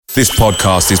This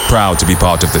podcast is proud to be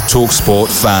part of the TalkSport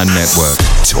Fan Network.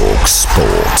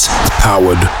 TalkSport.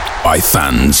 Powered by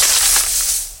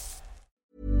fans.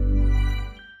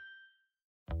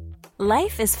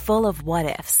 Life is full of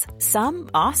what-ifs. Some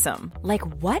awesome. Like,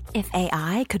 what if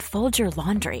AI could fold your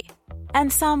laundry?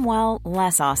 And some, well,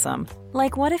 less awesome.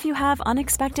 Like, what if you have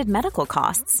unexpected medical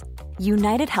costs?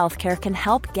 United Healthcare can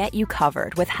help get you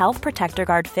covered with Health Protector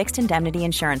Guard fixed indemnity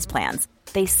insurance plans.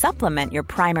 They supplement your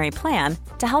primary plan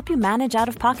to help you manage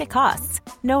out-of-pocket costs.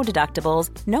 No deductibles,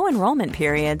 no enrollment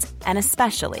periods, and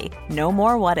especially no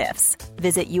more what-ifs.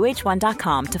 Visit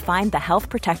uh1.com to find the Health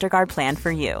Protector Guard plan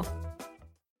for you.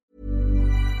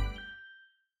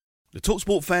 The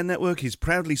TalkSport Fan Network is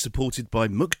proudly supported by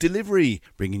McDelivery,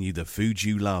 bringing you the food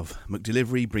you love.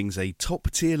 McDelivery brings a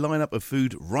top-tier lineup of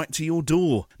food right to your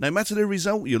door. No matter the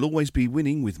result, you'll always be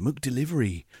winning with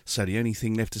McDelivery. So the only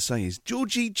thing left to say is,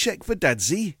 Georgie, check for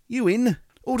Dadsy. You in?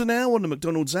 Order now on the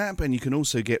McDonald's app, and you can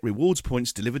also get rewards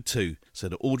points delivered too. So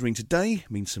that ordering today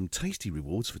means some tasty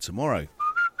rewards for tomorrow.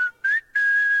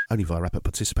 Only via app at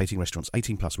participating restaurants.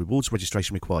 18 plus. Rewards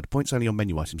registration required. Points only on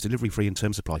menu items. Delivery free and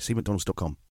terms apply. See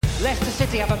mcdonalds.com. Leicester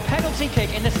City have a penalty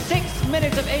kick in the 6th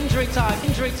minute of injury time.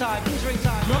 Knockout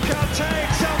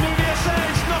takes, Almunia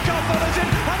saves, knockout follows in,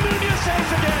 Almunia saves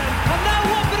again. And now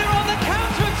Watford are on the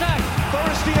counter-attack.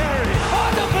 Forestieri. Oh,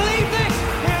 I don't believe this.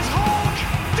 Here's Hulk.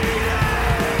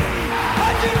 Deeney.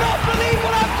 I do not believe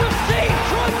what I've just seen.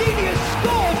 Troy Deeney has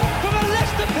scored from a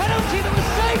Leicester penalty that was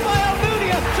saved by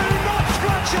Almunia. Do not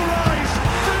scratch your eyes.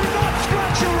 Do not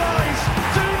scratch your eyes.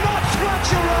 Do not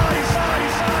scratch your eyes.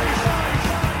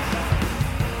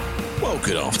 Well,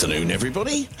 good afternoon,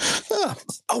 everybody.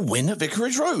 A win at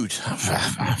Vicarage Road.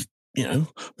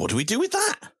 What do we do with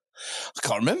that? I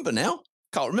can't remember now.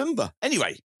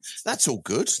 Anyway, that's all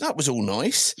good. That was all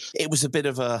nice. It was a bit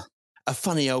of a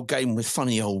funny old game with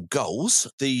funny old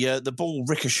goals. The ball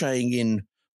ricocheting in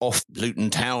off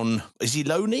Luton Town. Is he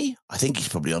loanee? I think he's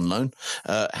probably on loan.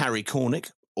 Harry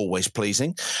Cornick. Always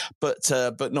pleasing, but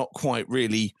not quite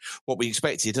really what we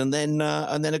expected. And then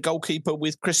a goalkeeper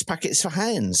with crisp packets for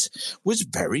hands was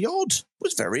very odd.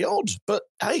 But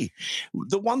hey,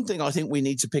 the one thing I think we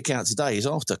need to pick out today is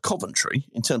after Coventry,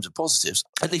 in terms of positives,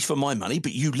 at least for my money,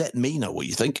 but you let me know what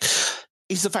you think,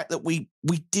 is the fact that we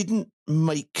didn't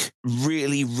make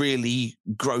really, really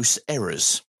gross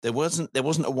errors. There wasn't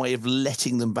a way of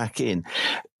letting them back in.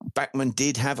 Backman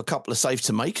did have a couple of saves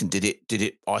to make and did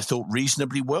it, I thought,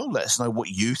 reasonably well. Let us know what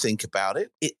you think about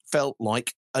it. It felt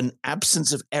like an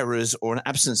absence of errors or an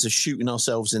absence of shooting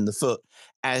ourselves in the foot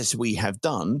as we have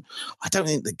done. I don't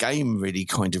think the game really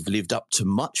kind of lived up to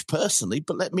much personally,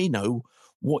 but let me know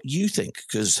what you think,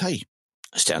 because, hey,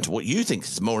 it's down to what you think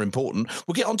is more important.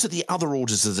 We'll get on to the other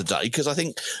orders of the day, because I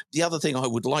think the other thing I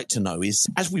would like to know is,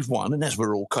 as we've won and as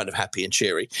we're all kind of happy and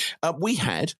cheery, we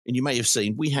had, and you may have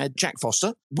seen, we had Jack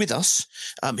Foster with us.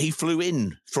 He flew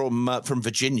in from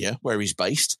Virginia, where he's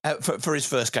based, for his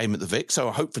first game at the Vic. So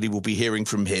hopefully we'll be hearing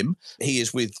from him.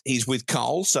 He's with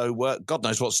Carl, so God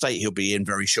knows what state he'll be in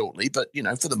very shortly. But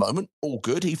for the moment, all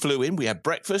good. He flew in. We had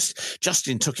breakfast.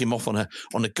 Justin took him off on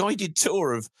a guided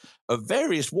tour of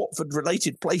various Watford-related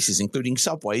places, including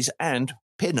Subways and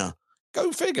Pinner.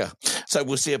 Go figure. So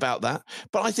we'll see about that.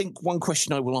 But I think one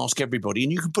question I will ask everybody,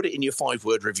 and you can put it in your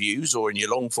 5-word reviews or in your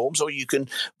long forms, or you can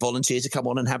volunteer to come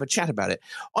on and have a chat about it.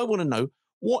 I want to know,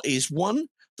 what is, one,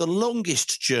 the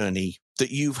longest journey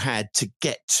that you've had to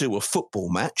get to a football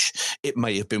match? It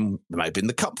may have been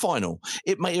the cup final.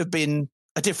 It may have been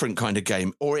a different kind of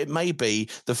game, or it may be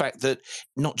the fact that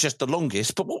not just the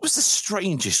longest, but what was the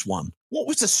strangest one? What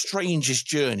was the strangest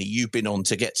journey you've been on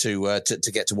to get to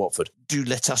get to Watford? Do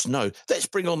let us know. Let's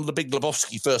bring on the big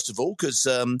Lebowski first of all, because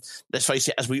let's face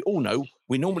it, as we all know,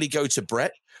 we normally go to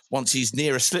Brett once he's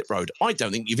near a slip road. I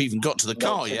don't think you've even got to the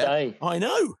car yet. I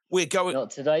know. We're going.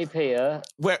 Not today, Peter.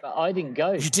 But I didn't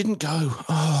go. You didn't go.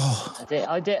 Oh,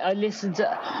 I did. I listened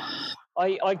to.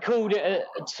 I called it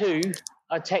at 2.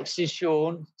 I texted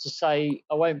Sean to say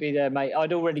I won't be there, mate.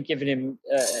 I'd already given him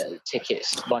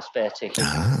tickets, my spare tickets.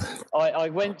 I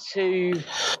went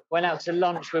out to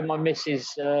lunch with my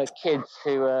missus' kids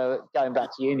who are going back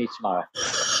to uni tomorrow,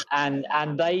 and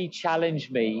they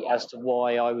challenged me as to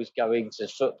why I was going to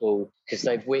football, because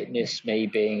they've witnessed me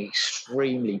being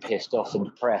extremely pissed off and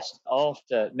depressed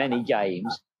after many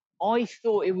games. I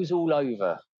thought it was all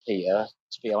over, Peter,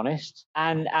 to be honest.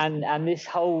 And this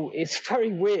whole, it's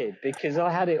very weird because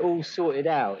I had it all sorted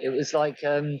out. It was like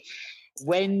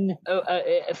when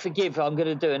forgive, I'm going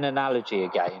to do an analogy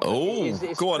again. Oh,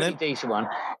 it's go a on pretty then. decent one.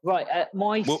 Right,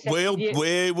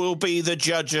 we will be the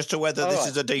judge as to whether this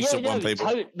is a decent one,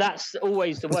 people. That's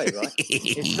always the way, right?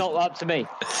 It's not up to me.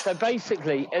 So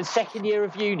basically, a second year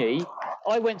of uni,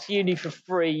 I went to uni for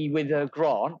free with a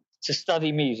grant to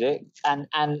study music, and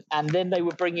then they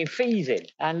were bringing fees in,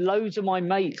 and loads of my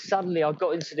mates, suddenly I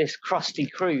got into this crusty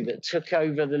crew that took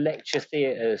over the lecture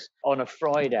theatres on a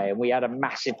Friday, and we had a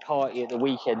massive party at the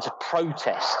weekend to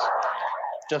protest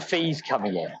the fees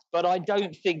coming in. But I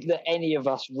don't think that any of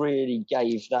us really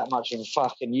gave that much of a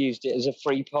fuck and used it as a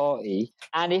free party.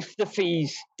 And if the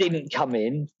fees didn't come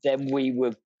in, then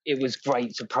it was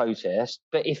great to protest.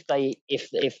 But if they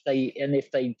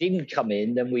didn't come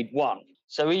in, then we'd won.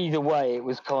 So either way, it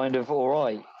was kind of all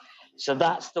right. So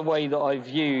that's the way that I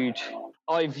view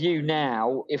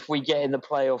now if we get in the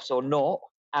playoffs or not,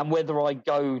 and whether I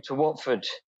go to Watford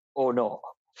or not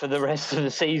for the rest of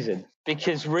the season.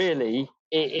 Because really,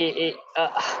 if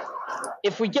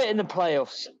we get in the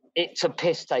playoffs, it's a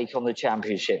piss take on the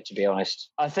Championship, to be honest.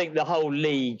 I think the whole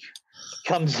league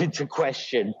comes into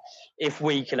question if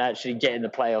we can actually get in the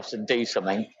playoffs and do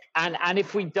something. And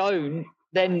if we don't,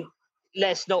 then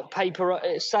let's not paper over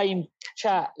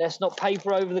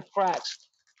the cracks.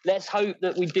 Let's hope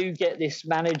that we do get this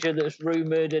manager that's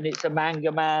rumoured and it's a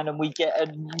manga man, and we get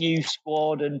a new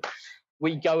squad and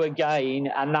we go again,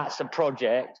 and that's a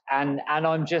project. And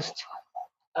I'm just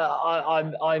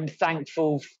I'm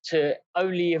thankful to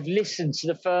only have listened to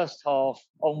the first half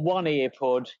on one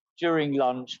earpod during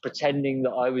lunch, pretending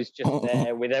that I was just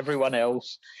there with everyone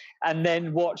else, and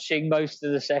then watching most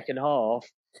of the second half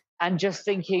and just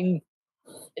thinking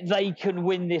they can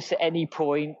win this at any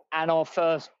point, and our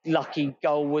first lucky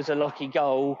goal was a lucky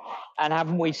goal. And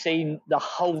haven't we seen the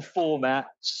whole format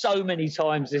so many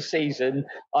times this season?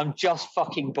 I'm just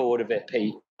fucking bored of it,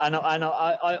 Pete. And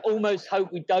I almost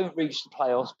hope we don't reach the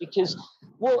playoffs, because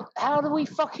how do we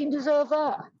fucking deserve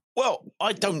that? Well,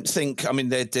 I don't think. I mean,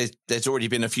 there's already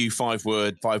been a few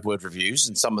five-word reviews,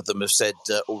 and some of them have said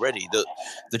already that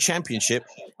the Championship.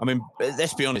 I mean,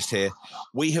 let's be honest here.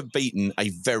 We have beaten a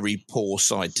very poor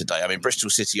side today. I mean, Bristol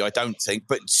City, I don't think,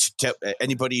 but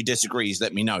anybody who disagrees,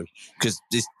 let me know, because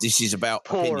this is about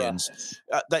opinions.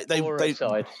 They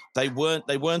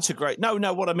weren't a great. No.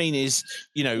 What I mean is,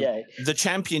 the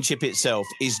Championship itself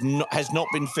has not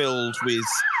been filled with.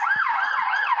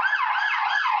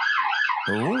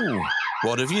 Ooh,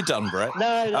 what have you done, Brett?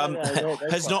 No,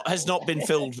 has not been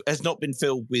filled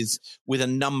with a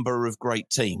number of great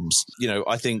teams.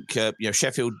 I think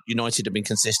Sheffield United have been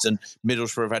consistent.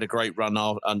 Middlesbrough have had a great run,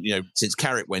 since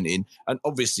Carrick went in, and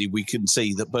obviously we can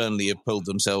see that Burnley have pulled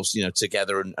themselves,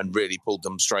 together and really pulled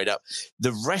them straight up.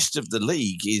 The rest of the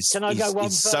league is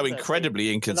so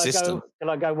incredibly inconsistent. Can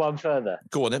I go one further?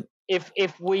 Go on then.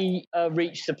 If we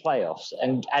reach the playoffs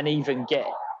and even get.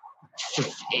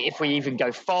 If we even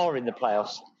go far in the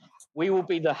playoffs, we will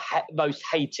be the most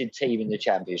hated team in the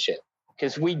Championship,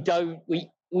 because we know we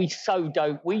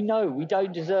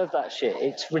don't deserve that shit.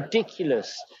 It's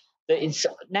ridiculous that it's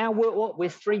now we're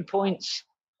 3 points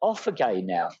off again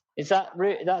now. Is that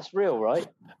that's real, right?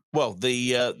 Well,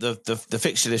 the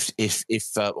fixture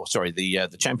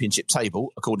the Championship table,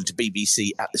 according to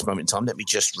BBC at this moment in time, let me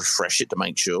just refresh it to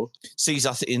make sure, sees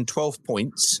us in 12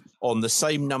 points on the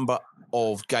same number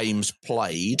of games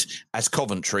played as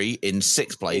Coventry in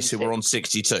sixth place, who were on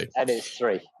 62. And it's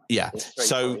 3. Yeah. It's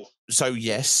 3 so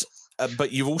yes.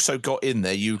 But you've also got in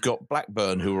there, you've got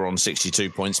Blackburn, who are on 62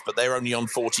 points, but they're only on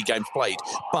 40 games played.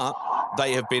 But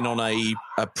they have been on a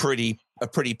pretty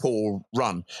poor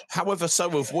run. However, so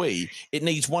have we. It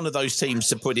needs one of those teams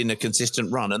to put in a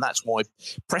consistent run, and that's why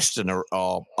Preston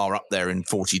are up there in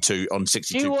 42 on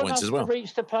 62 points as well. Do you want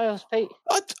us to reach the playoffs, Pete?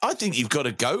 I think you've got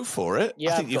to go for it.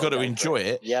 Yeah, I think you've got to enjoy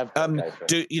it. Yeah,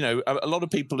 a lot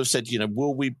of people have said,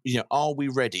 will we? Are we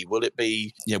ready? Will it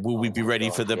be? Will we be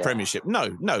ready for the Premiership?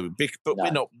 No. But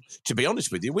we're not. To be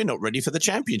honest with you, we're not ready for the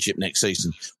Championship next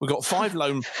season. We've got 5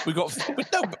 loan. We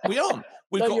aren't.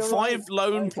 We've got 5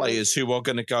 loan players who are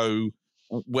going to go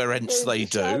wherever they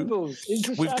do.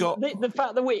 We've got the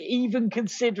fact that we're even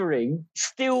considering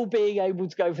still being able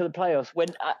to go for the playoffs.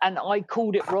 And I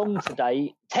called it wrong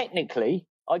today. Technically,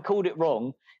 I called it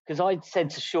wrong because I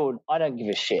said to Sean, I don't give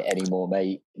a shit anymore,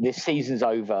 mate. This season's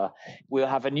over. We'll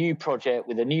have a new project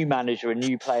with a new manager and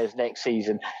new players next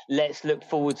season. Let's look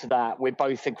forward to that. We're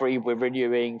both agreed we're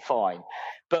renewing, fine.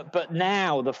 But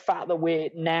now, the fact that we're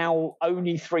now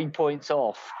only 3 points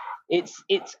off, it's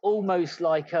almost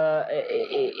like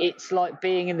it's like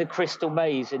being in the Crystal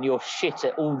Maze and you're shit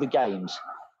at all the games.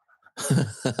 Do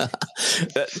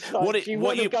you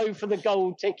want to go for the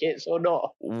gold tickets or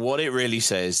not? What it really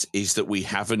says is that we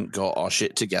haven't got our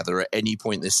shit together at any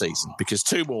point this season, because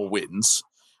 2 more wins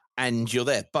and you're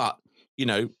there. But,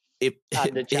 And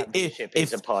the championship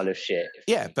is a pile of shit.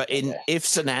 Yeah, but in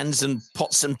ifs and ands and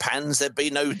pots and pans, there'd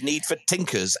be no need for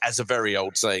tinkers, as a very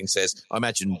old saying says. I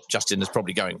imagine Justin is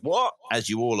probably going, what? As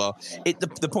you all are.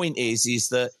 The point is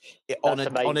that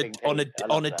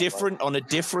on a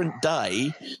different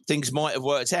day, things might have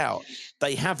worked out.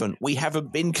 They haven't. We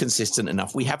haven't been consistent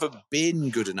enough. We haven't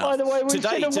been good enough. By the way,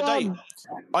 today,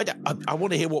 I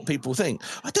want to hear what people think.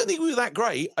 I don't think we were that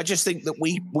great. I just think that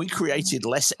we created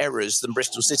less errors than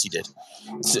Bristol City did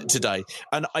today.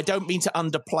 And I don't mean to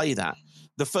underplay that.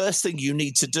 The first thing you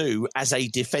need to do as a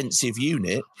defensive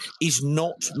unit is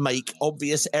not make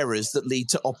obvious errors that lead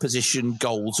to opposition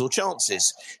goals or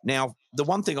chances. Now, the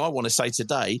one thing I want to say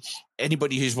today,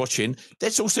 anybody who's watching,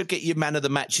 let's also get your man of the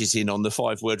matches in on the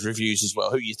 5-word reviews as well.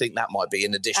 Who you think that might be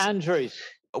in addition? Andrews.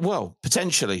 Well,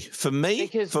 potentially. For me,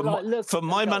 for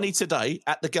my money today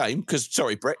at the game,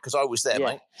 sorry, Brett, because I was there,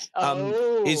 mate,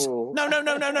 is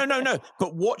no.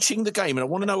 But watching the game, and I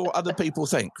want to know what other people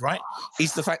think, right,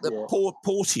 is the fact that poor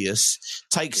Porteous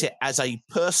takes it as a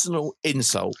personal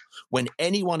insult when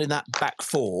anyone in that back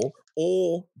four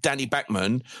or Danny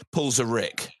Backman pulls a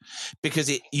Rick, because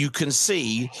you can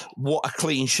see what a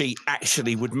clean sheet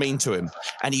actually would mean to him.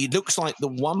 And he looks like the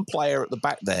one player at the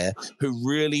back there who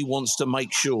really wants to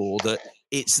make sure that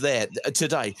it's there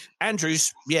today.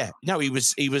 Andrews,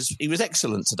 he was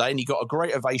excellent today, and he got a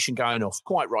great ovation going off.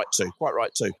 Quite right too.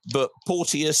 But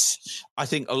Porteous, I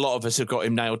think a lot of us have got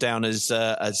him nailed down as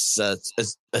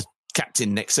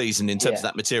captain next season in terms of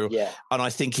that material. Yeah. And I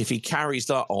think if he carries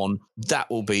that on,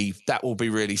 that will be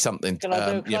really something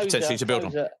potentially to build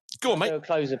on. Go on, mate. A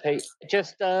closer, Pete.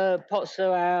 Just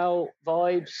Potso out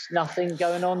vibes, nothing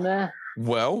going on there.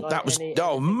 Well, that was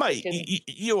mate.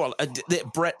 You are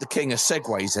Brett, the king of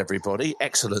segues. Everybody,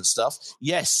 excellent stuff.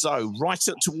 Yes, so right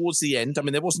up towards the end. I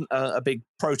mean, there wasn't a big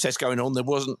protest going on. There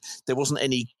wasn't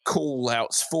any call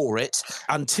outs for it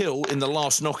until in the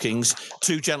last knockings,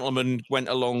 2 gentlemen went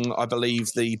along, I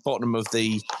believe, the bottom of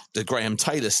the Graham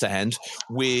Taylor stand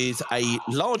with a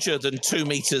larger than 2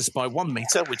 meters by 1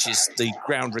 meter, which is the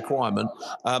ground requirement.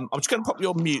 I'm just going to pop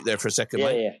you on mute there for a second,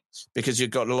 mate, because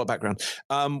you've got a lot of background.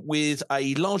 With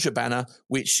a larger banner,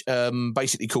 which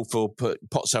basically called for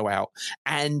Potso out.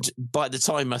 And by the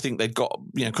time I think they'd got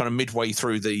kind of midway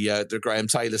through the Graham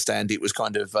Taylor stand, it was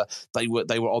kind of they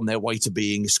were on their way to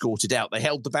being escorted out. They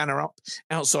held the banner up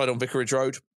outside on Vicarage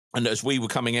Road, and as we were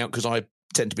coming out, because I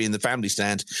tend to be in the family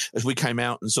stand, as we came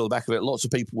out and saw the back of it, lots of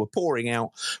people were pouring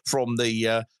out from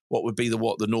the what would be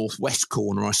the northwest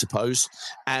corner, I suppose,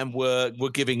 and we're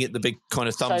giving it the big kind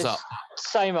of thumbs up.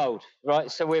 Same old, right?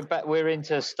 So we're back. We're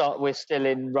still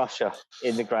in Russia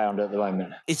in the ground at the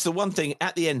moment. It's the one thing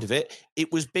at the end of it.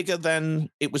 It was bigger than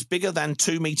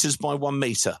 2 meters by 1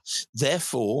 meter.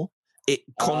 Therefore, it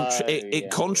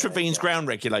contravenes ground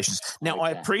regulations. Now,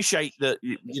 I appreciate that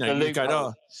you're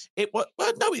going,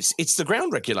 it's the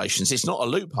ground regulations. It's not a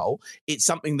loophole. It's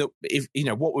something that,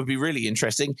 what would be really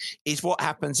interesting is what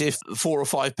happens if 4 or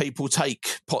 5 people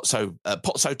take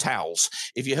Potso towels.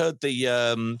 If you heard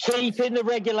the keep in the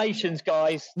regulations,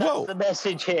 guys. That's the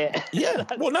message here. Yeah.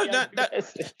 Well, no,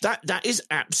 that is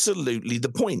absolutely the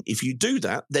point. If you do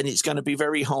that, then it's going to be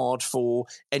very hard for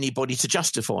anybody to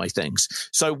justify things.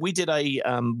 So we did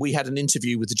we had an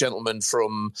interview with the gentleman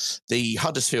from the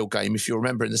Huddersfield game, if you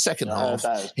remember, in the second half.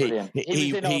 That was brilliant.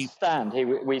 He was in our stand.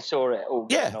 We saw it all.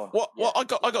 Yeah. I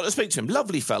got to speak to him.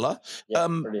 Lovely fella.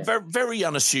 Very, very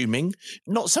unassuming.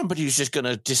 Not somebody who's just going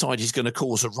to decide he's going to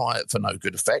cause a riot for no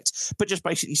good effect, but just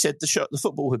basically said the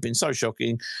football had been so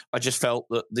shocking. I just felt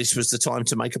that this was the time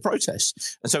to make a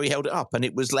protest, and so he held it up, and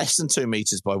it was less than 2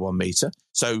 meters by 1 meter.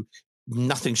 So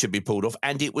nothing should be pulled off,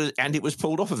 and it was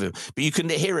pulled off of him. But you can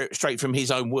hear it straight from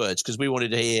his own words, because we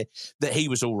wanted to hear that he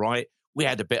was all right. We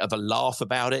had a bit of a laugh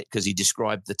about it because he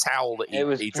described the towel that he It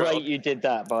was he great dropped. you did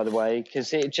that, by the way,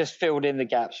 because it just filled in the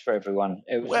gaps for everyone.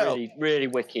 It was really, really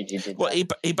wicked you did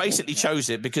that. He basically chose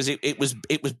it because it was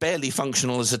barely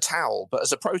functional as a towel, but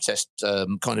as a protest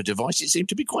kind of device, it seemed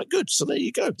to be quite good. So there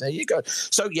you go.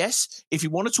 So yes, if you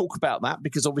want to talk about that,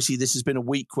 because obviously this has been a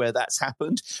week where that's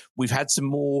happened, we've had some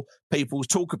more people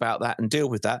talk about that and deal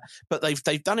with that, but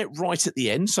they've done it right at the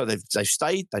end. So they've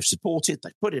stayed, they've supported,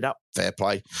 they've put it up, fair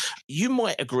play. you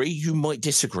might agree, you might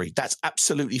disagree. That's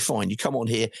absolutely fine. You come on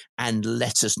here and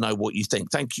let us know what you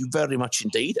think. Thank you very much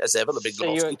indeed, as ever. The big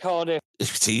See you at Cardiff.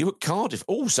 See you at Cardiff.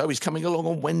 Also, he's coming along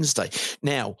on Wednesday.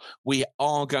 Now, we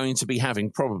are going to be having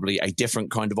probably a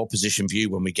different kind of opposition view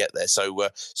when we get there. So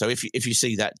if you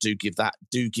see that, do give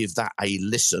that a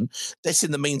listen. Let's,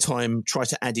 in the meantime, try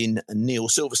to add in Neil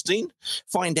Silverstein,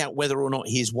 find out whether or not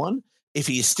he's won, if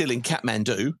he is still in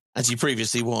Kathmandu, as he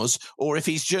previously was, or if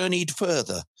he's journeyed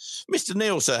further. Mr.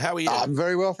 Neil, sir, how are you? I'm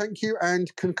very well, thank you,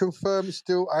 and can confirm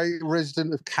still a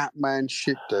resident of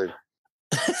Kathmandu.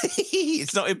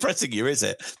 It's not impressing you, is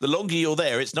it? The longer you're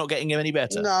there, it's not getting any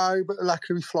better. No, but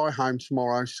luckily we fly home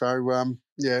tomorrow, so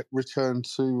return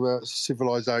to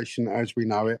civilization as we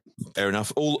know it. Fair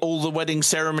enough. All the wedding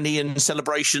ceremony and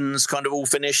celebrations kind of all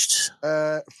finished?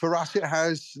 For us, it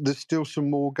has. There's still some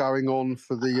more going on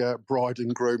for the bride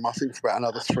and groom, I think, for about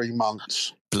another 3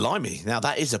 months. Blimey, now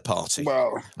that is a party.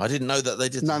 Well, I didn't know that they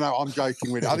did. No, I'm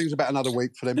joking with it. I think it's about another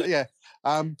week for them, but yeah.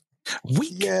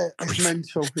 Week? Yeah, it's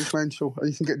mental. It's mental.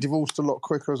 You can get divorced a lot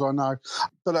quicker, as I know.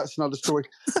 But that's another story.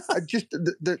 Just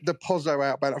the Pozzo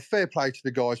outbound. Fair play to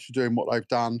the guys for doing what they've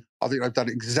done. I think they've done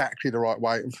it exactly the right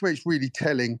way. And for me, it's really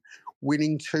telling.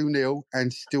 Winning 2-0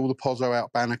 and still the Pozzo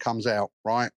out banner comes out,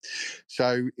 right?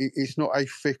 So it's not a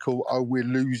fickle, we're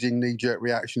losing knee-jerk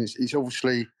reaction. It's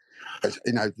obviously...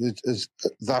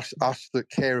 thus us that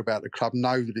care about the club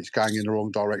know that it's going in the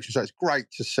wrong direction. So it's great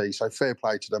to see. So fair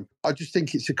play to them. I just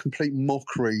think it's a complete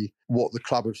mockery what the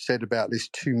club have said about this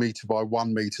 2 metre by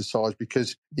 1 metre size,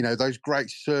 because, those great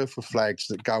surfer flags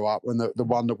that go up and the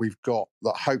one that we've got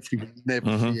that hopefully we'll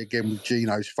never see again with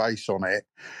Gino's face on it.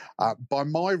 By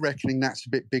my reckoning, that's a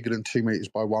bit bigger than 2 metres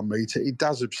by 1 metre. It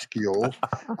does obscure.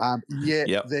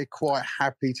 Yet they're quite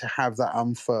happy to have that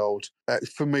unfurled.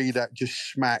 For me, that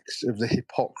just smacks of the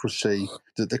hypocrisy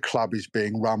that the club is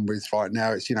being run with right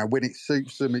now. It's, when it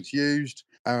suits them, it's used.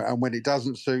 And when it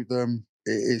doesn't suit them,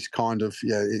 it's kind of,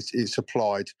 it's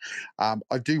applied.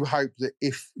 I do hope that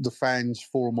if the fans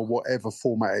forum or whatever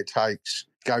format it takes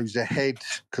goes ahead,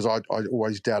 because I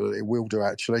always doubt that it will do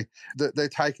actually, that they're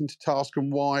taken to task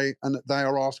and why, and that they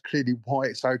are asked clearly why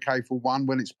it's okay for one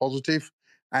when it's positive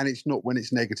and it's not when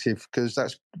it's negative, because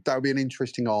that would be an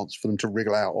interesting answer for them to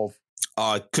wriggle out of.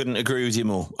 I couldn't agree with you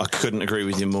more.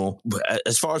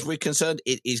 As far as we're concerned,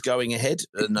 it is going ahead,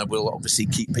 and we'll obviously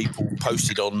keep people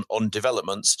posted on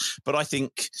developments. But I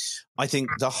think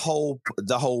the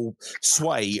whole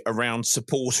sway around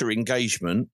supporter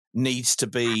engagement needs to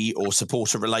be, or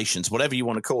supporter relations, whatever you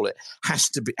want to call it, has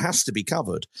to be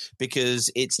covered, because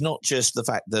it's not just the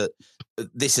fact that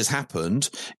this has happened.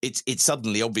 It's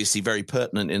suddenly obviously very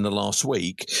pertinent in the last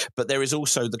week, but there is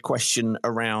also the question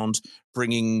around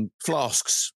bringing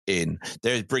flasks in.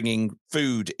 They're bringing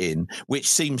food in, which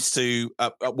seems to,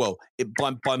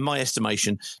 by my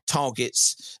estimation,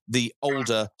 targets the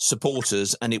older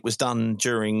supporters. And it was done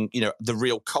during, the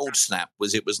real cold snap.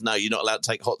 No, you're not allowed to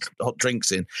take hot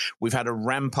drinks in. We've had a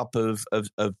ramp up of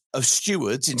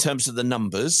stewards in terms of the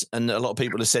numbers, and a lot of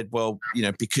people have said, well,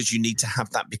 because you need to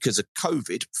have that because of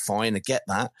COVID. Fine, I get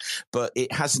that, but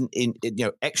it hasn't.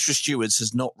 Extra stewards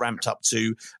has not ramped up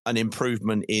to an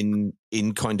improvement in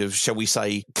kind of, shall we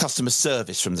say, customer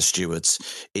service from the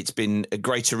stewards. It's been a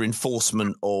greater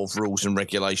enforcement of rules and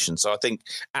regulations. So I think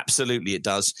absolutely it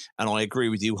does, and I agree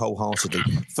with you wholeheartedly.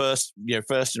 First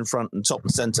in front and top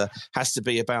and centre has to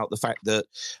be about the fact that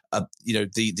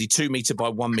the 2 metre by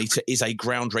 1 metre is a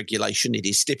ground regulation. It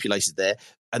is stipulated there.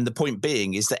 And the point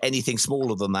being is that anything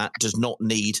smaller than that does not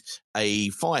need a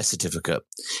fire certificate.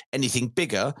 Anything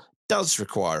bigger does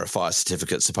require a fire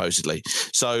certificate, supposedly.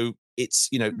 So it's,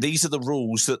 these are the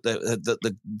rules that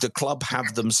the club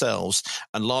have themselves.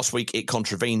 And last week it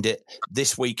contravened it.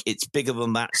 This week it's bigger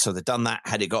than that. So they've done that.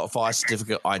 Had it got a fire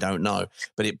certificate? I don't know.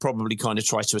 But it probably kind of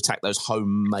tries to attack those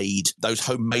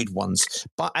homemade ones.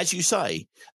 But as you say,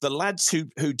 the lads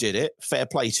who did it, fair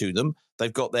play to them.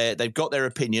 They've got their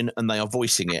opinion and they are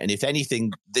voicing it. And if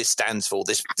anything, this stands for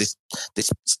this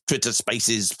Twitter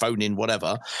Spaces, phone in,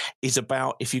 whatever, is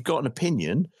about, if you've got an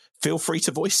opinion, feel free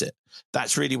to voice it.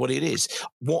 That's really what it is.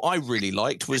 What I really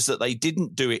liked was that they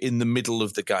didn't do it in the middle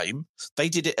of the game. They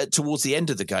did it towards the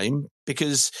end of the game,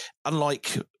 because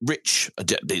unlike Rich, a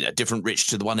different Rich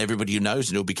to the one everybody knows,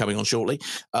 and he'll be coming on shortly,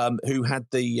 who had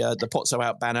the Pozzo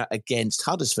out banner against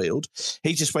Huddersfield,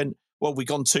 he just went, well, we've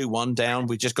gone 2-1 down.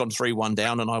 We've just gone 3-1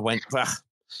 down. And I went,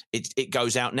 it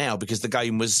goes out now because the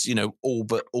game was, all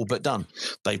but done.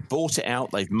 They've bought it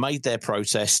out. They've made their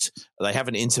protest. They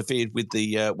haven't interfered with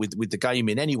the with the game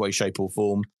in any way, shape, or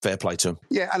form. Fair play to them.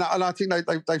 Yeah, and I think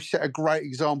they've set a great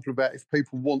example about if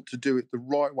people want to do it the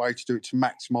right way to do it to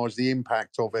maximise the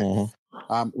impact of it,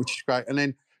 which is great. And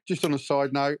then just on a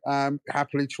side note,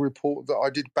 happily to report that I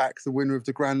did back the winner of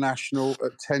the Grand National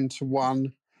at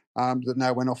 10-1. That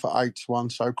now went off at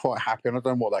 8-1, so quite happy. And I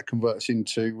don't know what that converts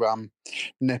into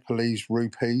Nepalese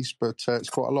rupees, but it's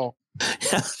quite a lot.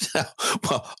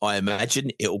 Well, I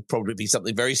imagine it'll probably be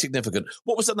something very significant.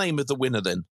 What was the name of the winner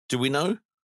then? Do we know?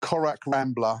 Korak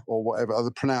Rambler or whatever.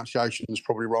 The pronunciation is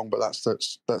probably wrong, but that's the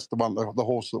one, the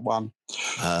horse that won.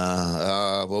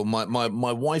 Well,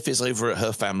 my wife is over at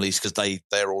her family's because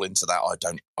they're all into that.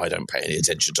 I don't pay any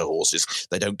attention to horses.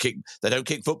 They don't kick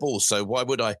footballs, so why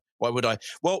would I?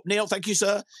 Well, Neil, thank you,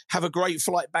 sir. Have a great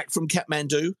flight back from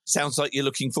Kathmandu. Sounds like you're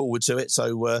looking forward to it.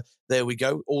 So there we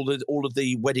go. All of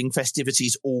the wedding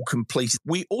festivities all completed.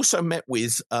 We also met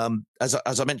with, as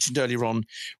I mentioned earlier on,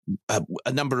 a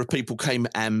number of people came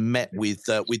and met with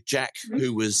Jack,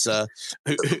 who was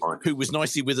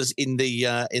nicely with us in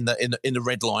the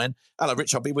Red Lion. Hello,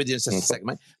 Rich. I'll be with you in just a second,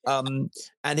 mate.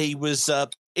 And he was.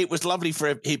 It was lovely for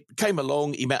him. He came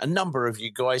along. He met a number of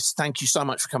you guys. Thank you so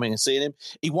much for coming and seeing him.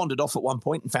 He wandered off at one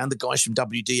point and found the guys from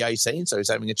WD18, so he's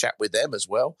having a chat with them as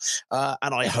well.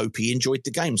 And I hope he enjoyed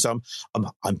the game. So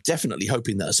I'm definitely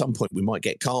hoping that at some point we might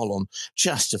get Carl on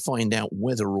just to find out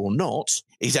whether or not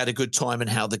he's had a good time and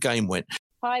how the game went.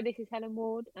 Hi, this is Helen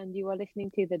Ward, and you are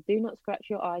listening to the Do Not Scratch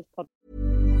Your Eyes podcast.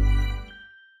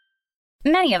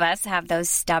 Many of us have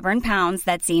those stubborn pounds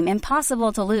that seem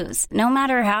impossible to lose, no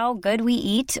matter how good we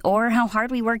eat or how hard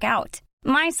we work out.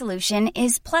 My solution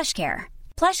is PlushCare.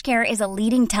 PlushCare is a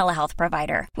leading telehealth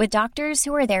provider with doctors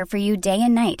who are there for you day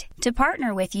and night to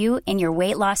partner with you in your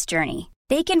weight loss journey.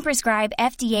 They can prescribe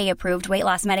FDA-approved weight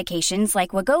loss medications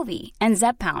like Wegovy and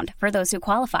Zepbound for those who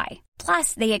qualify.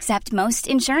 Plus, they accept most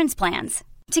insurance plans.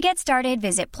 To get started,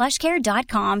 visit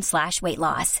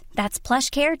plushcare.com/weightloss. That's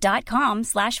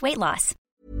plushcare.com/weightloss.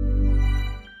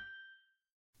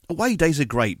 Away days are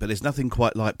great, but there's nothing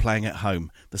quite like playing at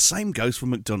home. The same goes for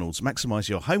McDonald's. Maximise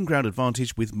your home ground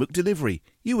advantage with McDelivery.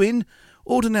 You in?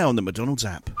 Order now on the McDonald's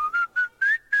app.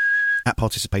 At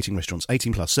participating restaurants,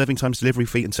 18 plus, serving times, delivery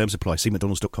fee and terms apply. See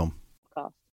mcdonalds.com.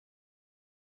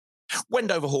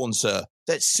 Wendover Horn, sir.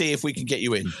 Let's see if we can get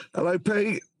you in. Hello,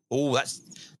 Pete. Oh,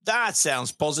 that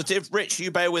sounds positive. Rich, you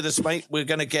bear with us, mate. We've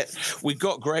got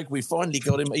Greg. We finally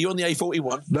got him. Are you on the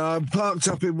A41? No, I'm parked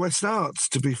up in West Arts,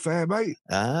 to be fair, mate.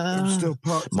 I'm still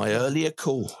parked. My earlier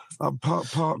call. I'm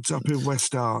parked up in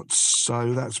West Arts,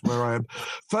 so that's where I am.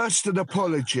 First, an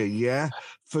apology,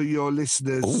 for your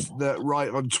listeners that write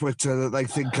on Twitter that they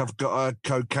think I've got a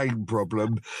cocaine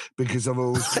problem because I've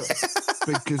always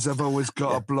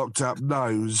got a blocked up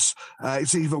nose.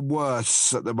 It's even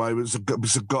worse at the moment. I've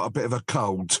got a bit of a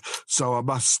cold, so I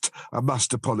must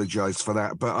apologise for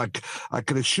that. But I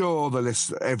can assure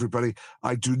everybody,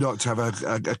 I do not have a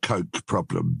coke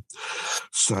problem.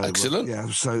 So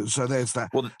excellent. So there's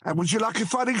that. Well, and would you like a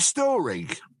funny story?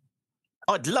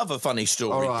 I'd love a funny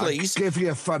story, all right, please. Give you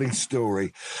a funny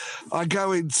story. I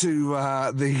go into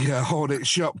the Hornet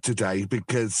shop today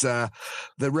because the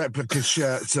replica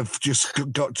shirts have just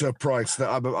got to a price that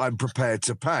I'm prepared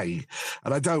to pay,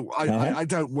 and I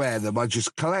don't wear them. I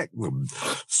just collect them.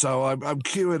 So I'm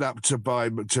queuing up to buy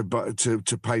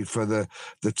to pay for the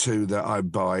two that I'm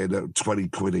buying at 20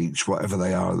 quid each, whatever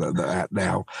they are at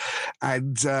now.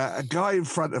 And a guy in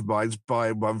front of mine's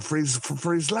buying one for his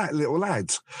little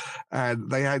lad, and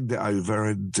they hand it over,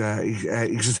 and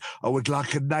he says, "I would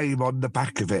like a name on the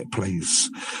back of it,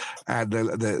 please." And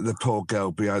the poor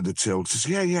girl behind the till says,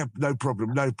 "Yeah, no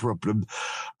problem.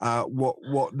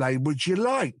 What name would you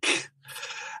like?"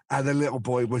 And the little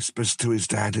boy whispers to his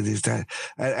dad, and his dad,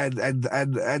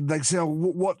 and they say, "Oh,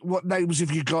 what names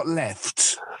have you got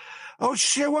left?" "Oh,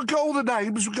 sure, we've got all the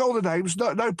names.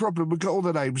 No problem, we've got all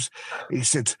the names." He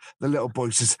said, the little boy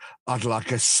says, "I'd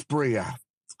like a Spreer."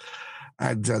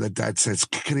 And the dad says,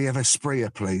 "Can he have a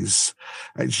Spreer, please?"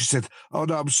 And she said, "Oh,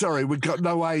 no, I'm sorry, we've got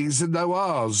no A's and no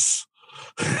R's."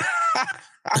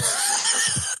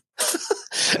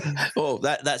 Well,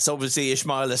 that's obviously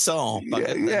Ismail Assar.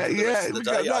 Yeah.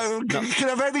 You can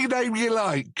have any name you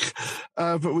like,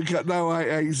 but we got no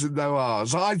A's and no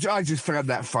R's. I just found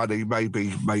that funny.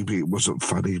 Maybe it wasn't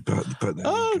funny, but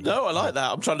no, I like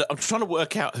that. I'm trying to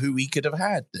work out who he could have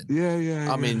had. Then.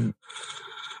 Yeah. I mean.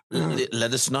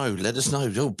 Let us know.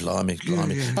 Oh, blimey.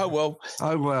 Yeah. Oh well.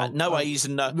 No A's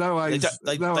and no A's.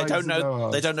 They don't know. No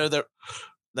They don't know their.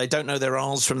 They don't know their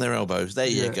R's from their elbows. There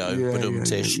you go.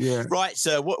 Tish. Right,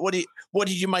 sir. What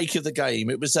did you make of the game?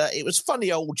 It was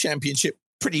funny old Championship,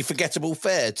 pretty forgettable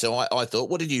fare. So I thought.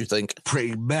 What did you think?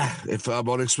 Pretty meh, if I'm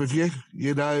honest with you.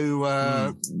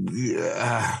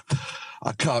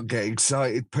 I can't get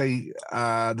excited, Pete.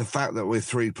 The fact that we're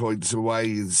 3 points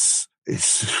away is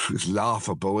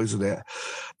laughable, isn't it?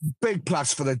 Big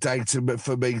plus for the day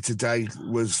for me today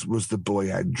was the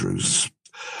boy Andrews.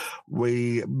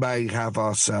 We may have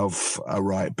ourselves a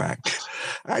right back.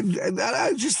 And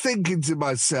I'm just thinking to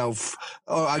myself,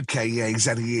 oh, okay, yeah, he's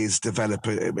had years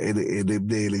developing in him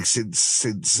nearly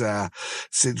since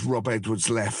Rob Edwards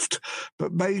left.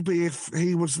 But maybe if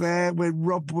he was there when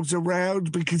Rob was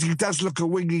around, because he does look a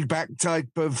wingy back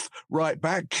type of right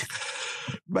back,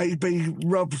 maybe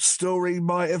Rob's story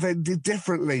might have ended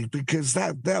differently, because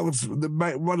that was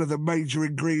one of the major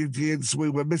ingredients we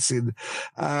were missing.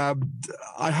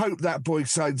 I hope that boy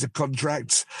signs a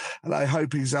contract, and I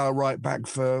hope he's our right back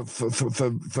for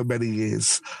many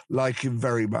years. Like him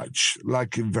very much.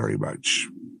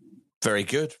 Very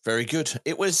good, very good.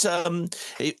 It was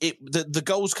the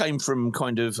goals came from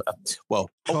kind of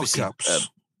obviously.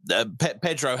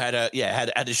 Pedro had a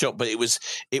shot, but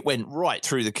it went right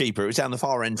through the keeper. It was down the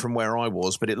far end from where I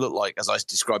was, but it looked like, as I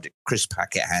described it, Chris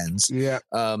Packett hands. Yeah.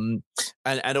 And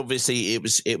obviously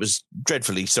it was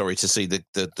dreadfully sorry to see the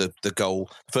goal,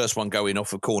 first one going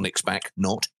off of Cornick's back,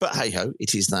 not. But hey ho,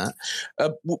 it is that.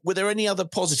 Were there any other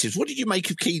positives? What did you make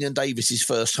of Keenan Davis's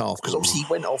first half? Because obviously he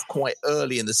went off quite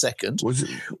early in the second. Was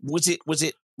it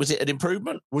an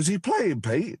improvement? Was he playing,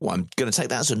 Pete? Well, I'm going to take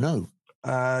that as a no.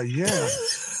 Yeah.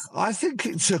 I think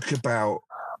it took about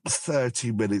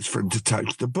 30 minutes for him to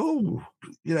touch the ball.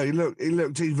 He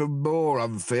looked even more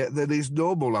unfit than his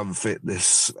normal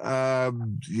unfitness. I've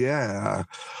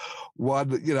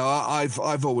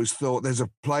always thought there's a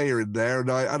player in there, and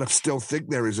I still think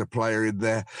there is a player in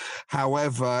there.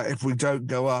 However, if we don't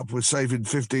go up, we're saving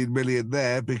 15 million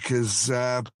there because,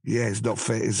 he's not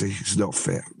fit, is he? He's not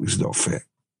fit.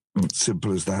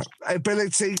 Simple as that.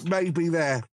 Ability may be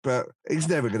there, but he's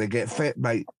never going to get fit,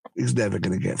 mate. He's never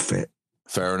going to get fit.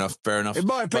 Fair enough. In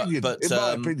my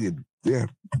opinion, yeah.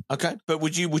 Okay, but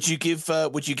would you give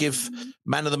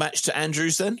man of the match to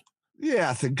Andrews then? Yeah,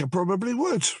 I think I probably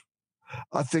would.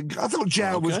 I thought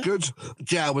Jow was good.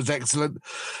 Jow was excellent.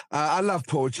 I love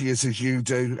Porteous as you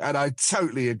do, and I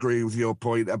totally agree with your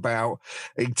point about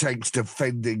he takes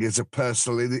defending as a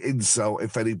personal insult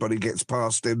if anybody gets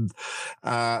past him.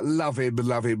 Love him,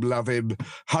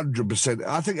 100%.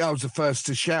 I think I was the first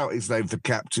to shout his name for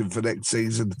captain for next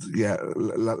season. Yeah,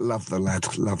 love the lad.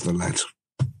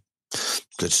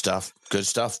 Good stuff.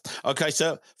 Okay,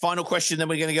 so final question, then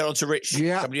we're going to get on to Rich.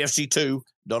 Yeah. WFC2,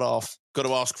 not off. Got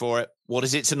to ask for it. What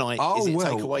is it tonight? Is it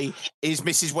takeaway? Is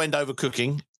Mrs. Wendover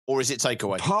cooking, or is it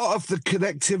takeaway? Part of the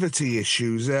connectivity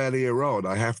issues earlier on,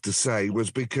 I have to say,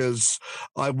 was because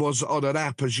I was on an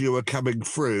app as you were coming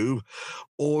through,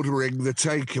 ordering the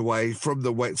takeaway from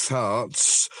the Wets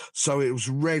Hearts, so it was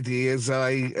ready as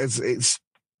it's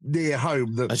near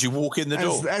home. As you walk in the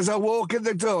door. As I walk in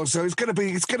the door. So it's going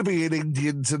to be an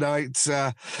Indian tonight.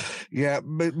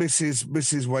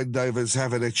 Mrs. Wendover's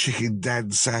having a chicken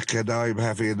dansak, and I'm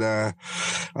going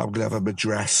to have a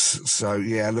madras. So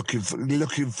yeah,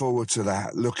 looking forward to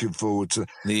that.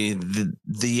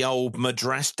 The old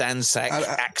madras dansak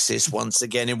axis once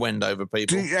again in Wendover,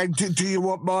 people. Do you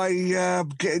want my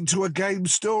get into a game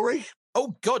story?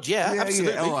 Oh God, yeah,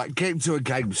 absolutely. Yeah. All right, get into a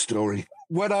game story.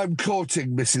 When I'm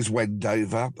courting Mrs.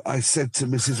 Wendover, I said to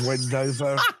Mrs.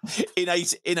 Wendover in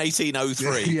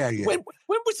 1803. Yeah. When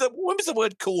was the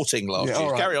word courting last year?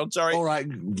 Right. Carry on. Sorry. All right,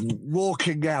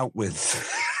 walking out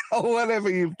with, or whatever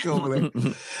you call it.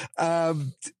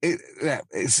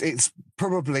 It's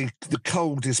probably the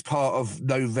coldest part of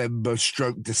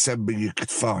November/December you could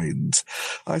find.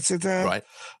 I said, right.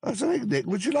 I said, hey, Nick,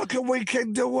 would you like a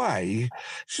weekend away?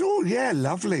 Sure, yeah,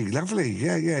 lovely,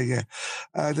 yeah.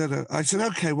 I don't know. I said,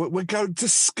 okay, we're going to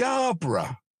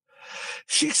Scarborough.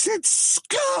 She said,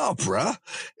 Scarborough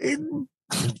in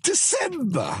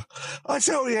December. I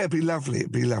said, oh, yeah, it'd be lovely.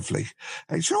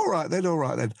 And she said, all right then.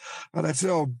 And I said,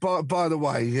 oh, by the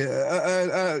way,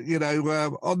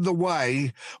 on the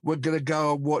way, we're going to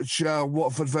go and watch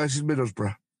Watford versus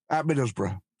Middlesbrough at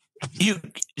Middlesbrough. You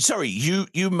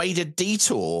made a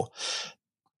detour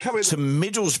to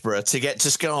Middlesbrough to get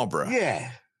to Scarborough?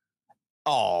 Yeah.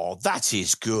 Oh, that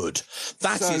is good.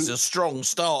 That is a strong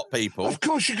start, people. Of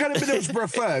course, you go to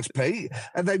Middlesbrough first, Pete,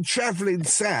 and then travelling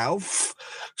south,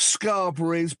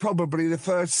 Scarborough is probably the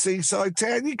first seaside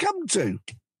town you come to.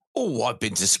 Oh, I've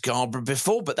been to Scarborough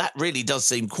before, but that really does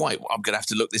seem quite. I'm going to have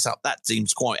to look this up. That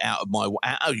seems quite out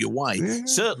of your way. Yeah.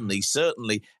 Certainly.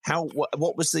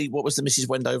 What was the Mrs.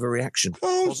 Wendover reaction?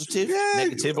 Oh, Positive, yeah.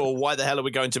 negative, or why the hell are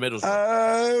we going to Middlesbrough?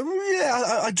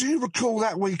 I do recall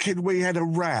that weekend we had a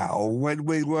row when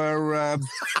we were.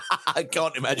 I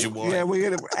can't imagine why. Yeah, we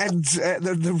had,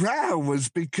 the row was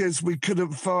because we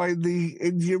couldn't find the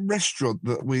Indian restaurant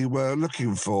that we were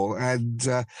looking for, and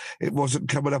it wasn't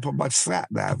coming up on my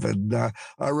sat nav. And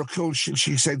I recall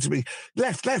she said to me,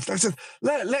 left. I said,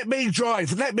 let me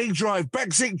drive,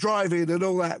 backseat driving and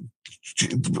all that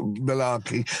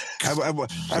malarkey.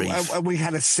 And we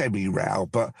had a semi-row,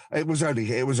 but it was only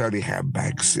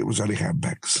handbags. It was only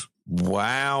handbags.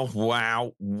 Wow.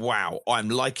 I'm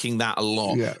liking that a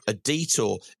lot. Yeah. A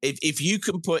detour. If you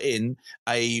can put in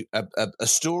a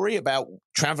story about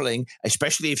travelling,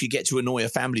 especially if you get to annoy a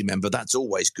family member, that's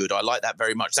always good. I like that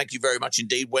very much. Thank you very much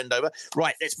indeed, Wendover.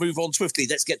 Right, let's move on swiftly.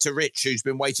 Let's get to Rich, who's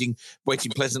been waiting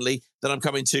pleasantly. Then I'm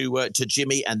coming to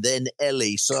Jimmy and then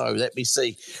Ellie. So let me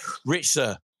see. Rich,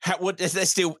 sir.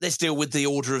 Let's deal with the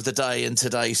order of the day and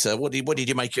today, sir. What did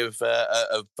you make of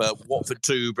Watford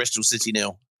 2, Bristol City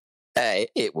 0?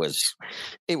 It was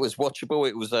watchable.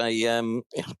 It was a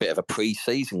bit of a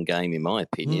pre-season game, in my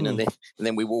opinion. And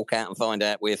then we walk out and find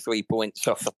out we're 3 points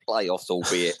off the playoffs,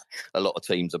 albeit a lot of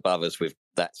teams above us with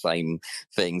that same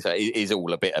thing. So it is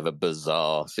all a bit of a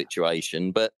bizarre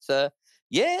situation. But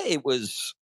it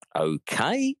was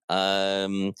okay.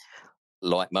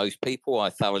 Like most people,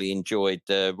 I thoroughly enjoyed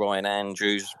Ryan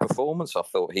Andrews' performance. I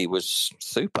thought he was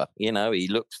super. You know, he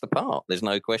looks the part. There's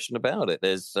no question about it.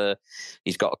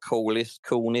 He's got a coolness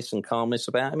and calmness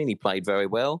about him, and he played very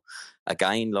well.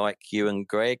 Again, like you and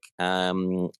Greg,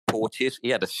 Porteous, he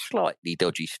had a slightly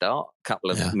dodgy start, a couple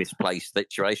of misplaced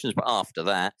situations, but after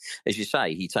that, as you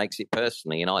say, he takes it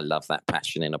personally, and I love that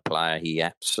passion in a player. He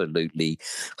absolutely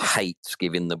hates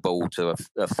giving the ball to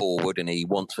a forward, and he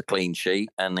wants a clean sheet,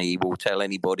 and he will tell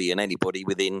anybody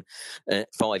within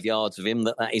 5 yards of him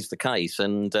that is the case.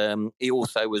 And he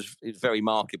also was very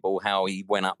marketable how he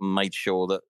went up and made sure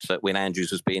that when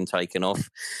Andrews was being taken off,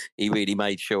 he really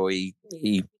made sure he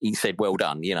said, well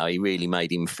done. You know, he really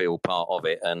made him feel part of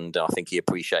it, and I think he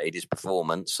appreciated his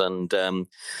performance. And so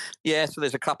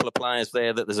there's a couple of players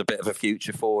there that there's a bit of a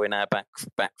future for in our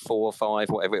back 4 or 5,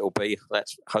 whatever it'll be.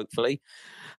 That's hopefully.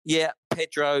 Yeah,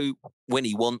 Pedro, when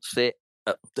he wants it,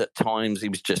 at times he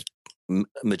was just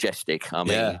majestic. I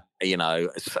mean, you know,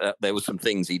 there were some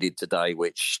things he did today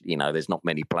which, you know, there's not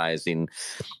many players in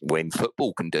when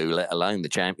football can do, let alone the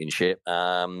Championship.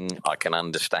 I can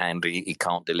understand he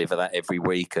can't deliver that every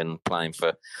week, and playing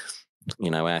for,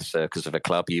 you know, our circus of a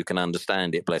club, you can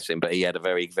understand it, bless him. But he had a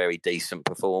very, very decent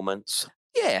performance.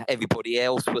 Yeah, everybody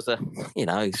else was a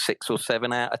 6 or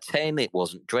 7 out of 10. It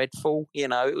wasn't dreadful. You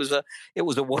know, it was a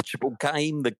watchable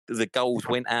game. The goals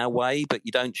went our way, but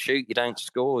you don't shoot, you don't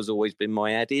score, has always been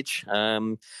my adage.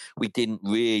 We didn't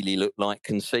really look like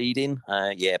conceding.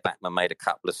 Backman made a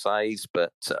couple of saves,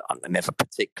 but I never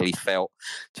particularly felt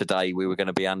today we were going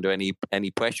to be under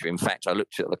any pressure. In fact, I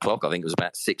looked at the clock. I think it was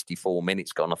about 64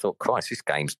 minutes gone. I thought, Christ, this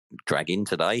game's dragging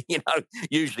today. You know,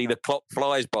 usually the clock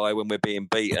flies by when we're being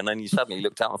beaten, and you suddenly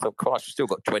looked up and thought, Christ, we've still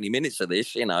got 20 minutes of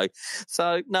this, you know.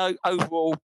 So, no,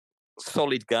 overall,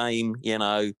 solid game, you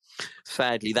know.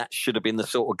 Sadly, that should have been the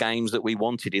sort of games that we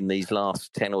wanted in these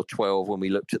last 10 or 12 when we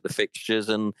looked at the fixtures,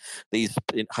 and these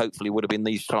hopefully would have been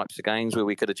these types of games where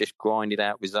we could have just grinded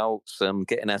out results,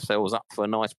 getting ourselves up for a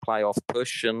nice playoff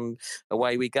push, and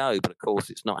away we go. But of course,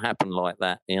 it's not happened like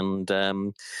that. And,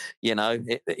 I'm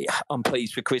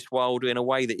pleased for Chris Wilder in a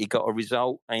way that he got a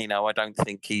result. You know, I don't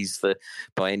think he's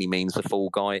by any means the fall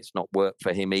guy. It's not worked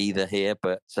for him either here,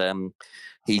 but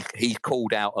he's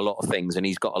called out a lot of things, and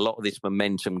he's got a lot of this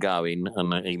momentum going,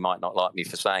 and he might not like me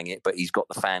for saying it, but he's got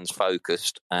the fans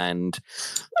focused, and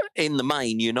in the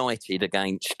main, United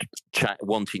against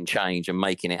wanting change and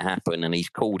making it happen, and he's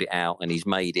called it out, and he's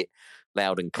made it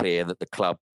loud and clear that the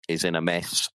club is in a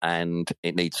mess and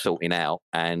it needs sorting out,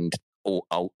 and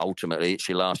ultimately it's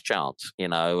your last chance, you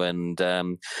know. And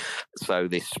so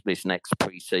this next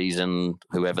pre-season,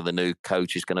 whoever the new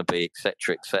coach is going to be,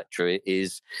 etc.,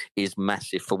 is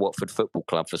massive for Watford Football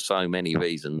Club for so many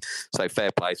reasons. So fair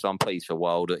play. So I'm pleased for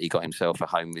Wilder. He got himself a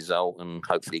home result, and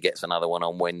hopefully he gets another one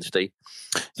on Wednesday.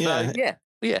 So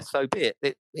so be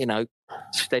it. You know,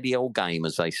 steady old game,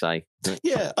 as they say.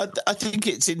 Yeah, I think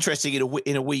it's interesting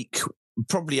in a week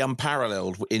probably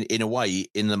unparalleled in a way,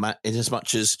 in as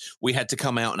much as we had to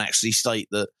come out and actually state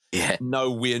that no,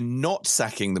 we're not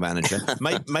sacking the manager.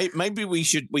 Maybe we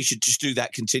should just do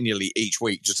that continually each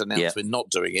week, just announce we're not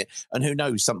doing it, and who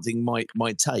knows, something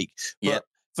might take. But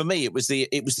for me, it was the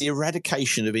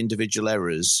eradication of individual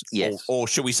errors, yes, or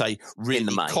should we say,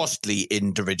 really costly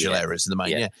individual errors in the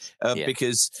main.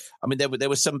 Because I mean, there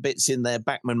were some bits in there.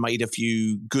 Backman made a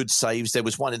few good saves. There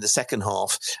was one in the second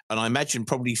half, and I imagine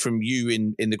probably from you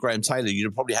in the Graham Taylor, you'd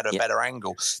have probably had a better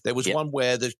angle. There was one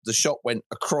where the shot went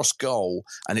across goal,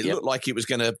 and it looked like it was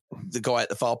the guy at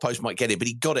the far post might get it, but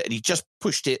he got it, and he just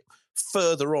pushed it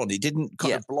further on. He didn't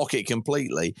kind of block it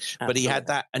completely, but he had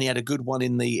that, and he had a good one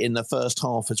in the first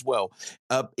half as well.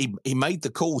 He made the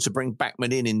call to bring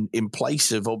Backman in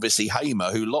place of obviously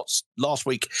Hamer, who last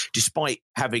week, despite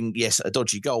having a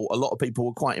dodgy goal, a lot of people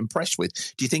were quite impressed with.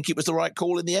 Do you think it was the right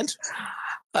call in the end?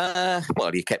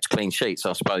 Well, he kept clean sheets,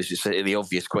 I suppose. It's the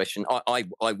obvious question. I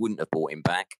wouldn't have brought him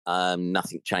back.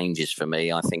 Nothing changes for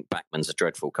me. I think Backman's a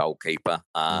dreadful goalkeeper.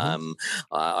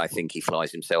 I think he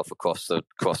flies himself across the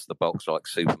box like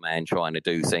Superman trying to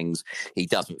do things. He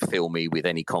doesn't fill me with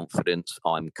any confidence.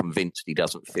 I'm convinced he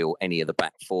doesn't fill any of the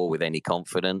back four with any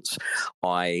confidence.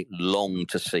 I long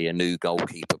to see a new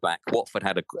goalkeeper back. Watford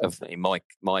had in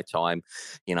my time,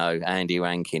 Andy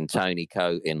Rankin, Tony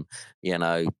Coaten,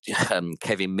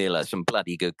 Kevin Miller, some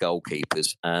bloody good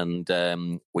goalkeepers,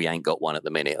 and we ain't got one at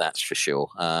the minute, that's for sure.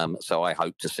 So I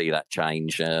hope to see that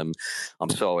change. I'm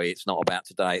sorry, it's not about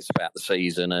today, it's about the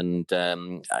season, and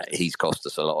he's cost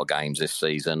us a lot of games this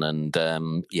season, and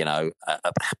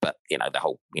but the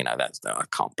whole, I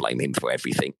can't blame him for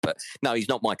everything, but no, he's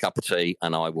not my cup of tea,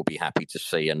 and I will be happy to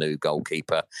see a new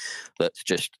goalkeeper that's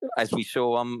just, as we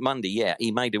saw on Monday,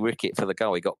 he made a wicket for the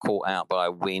goal. He got caught out by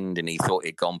a wind, and he thought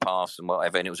it'd gone past and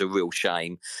whatever, and it was a real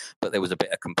shame. But there was a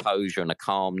bit of composure and a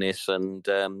calmness, and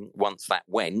once that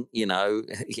went,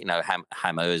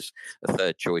 Hammer is a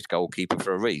third choice goalkeeper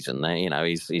for a reason.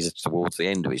 He's towards the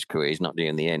end of his career. He's not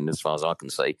near the end, as far as I can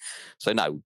see. So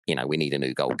no, we need a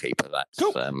new goalkeeper. That's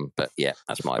cool. But yeah,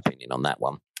 that's my opinion on that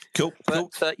one. Cool. But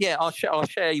I'll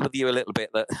share with you a little bit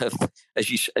that, as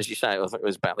you say, I think it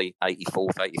was about the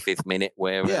 84th, 85th minute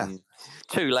where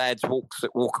two lads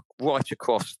walk right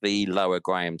across the lower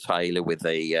Graham Taylor with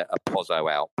a Pozzo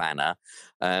out banner.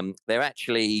 They're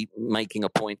actually making a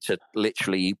point to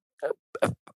literally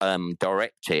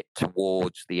direct it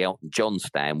towards the Elton John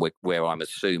stand, where I'm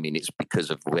assuming it's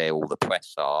because of where all the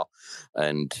press are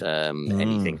and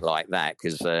anything like that.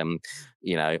 Because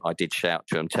I did shout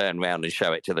to them, turn around and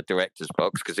show it to the director's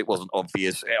box, because it wasn't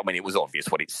obvious. I mean, it was obvious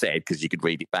what it said because you could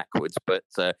read it backwards, but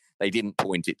they didn't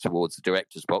point it towards the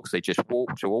director's box. They just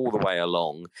walked all the way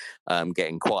along,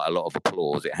 getting quite a lot of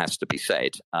applause, it has to be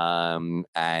said.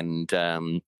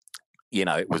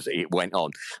 It went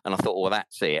on, and I thought, well,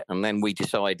 that's it. And then we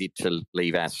decided to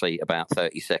leave our seat about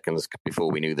 30 seconds before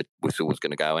we knew the whistle was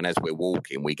going to go. And as we're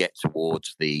walking, we get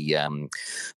towards the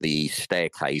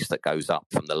staircase that goes up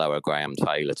from the lower Graham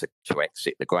Taylor to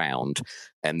exit the ground.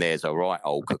 And there's a right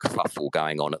old kerfuffle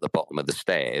going on at the bottom of the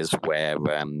stairs, where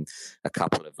a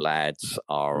couple of lads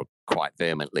are quite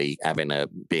vehemently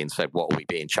being said, what are we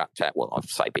being chucked out? Well, I'd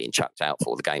say being chucked out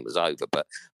before the game was over, but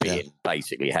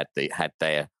basically had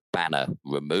their banner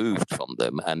removed from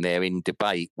them, and they're in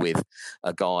debate with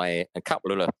a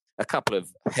couple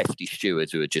of hefty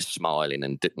stewards who are just smiling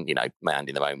and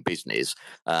minding their own business.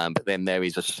 But then there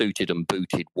is a suited and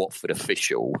booted Watford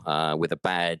official with a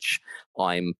badge.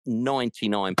 I'm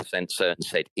 99% certain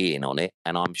said Ian on it,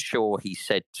 and I'm sure he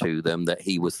said to them that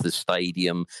he was the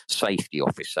stadium safety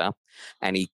officer.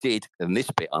 And he did, and this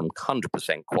bit I'm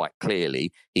 100% quite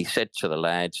clearly, he said to the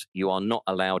lads, "You are not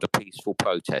allowed a peaceful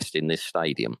protest in this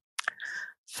stadium."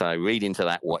 So read into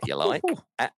that what you like.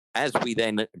 As we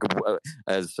then,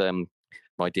 as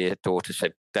my dear daughter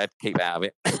said, "Dad, keep out of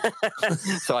it."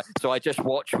 So I just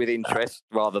watched with interest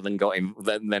rather than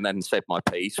then said my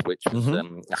piece, which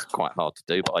was quite hard to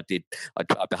do. But I did. I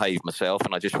behaved myself,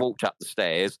 and I just walked up the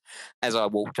stairs. As I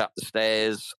walked up the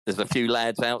stairs, there's a few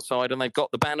lads outside, and they've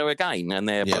got the banner again, and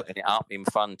they're putting it up in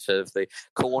front of the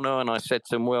corner. And I said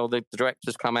to them, "Well, the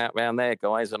director's come out round there,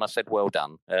 guys," and I said, "Well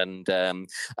done." And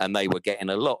they were getting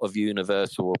a lot of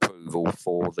universal approval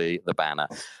for the banner.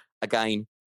 Again,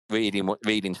 reading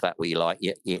into that what you like,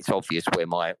 it's obvious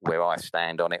where I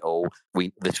stand on it all.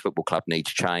 This football club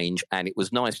needs change, and it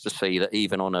was nice to see that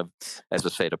even on as I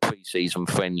said, a pre-season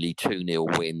friendly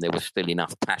 2-0 win, there was still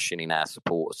enough passion in our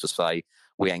supporters to say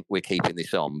we're keeping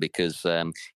this on, because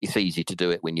it's easy to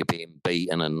do it when you're being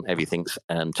beaten and everything's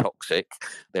toxic.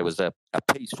 There was a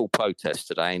peaceful protest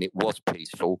today, and it was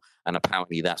peaceful, and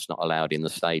apparently that's not allowed in the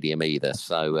stadium either.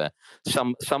 So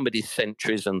somebody's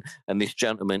centuries and this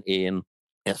gentleman Ian,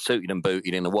 suited and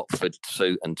booted in a Watford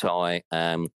suit and tie,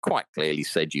 quite clearly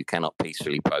said you cannot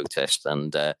peacefully protest,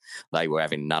 and they were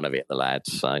having none of it, the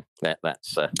lads. So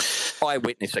that's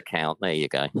eyewitness account. There you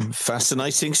go.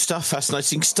 Fascinating stuff.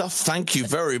 Thank you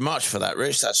very much for that,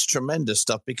 Rich. That's tremendous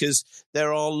stuff, because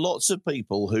there are lots of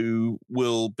people who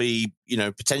will be,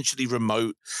 potentially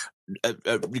remote,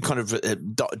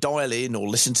 dial in or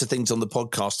listen to things on the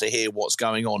podcast to hear what's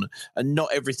going on, and not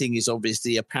everything is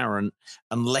obviously apparent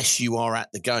unless you are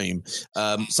at the game.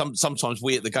 Sometimes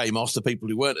we at the game ask the people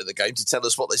who weren't at the game to tell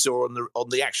us what they saw on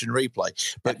the action replay,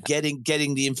 but getting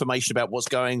the information about what's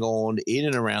going on in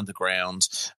and around the ground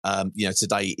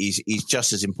today is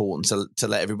just as important to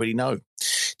let everybody know.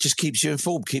 Just keeps you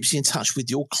informed, keeps you in touch with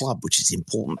your club, which is the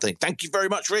important thing. Thank you very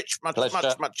much, Rich.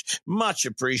 Much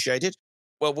appreciated.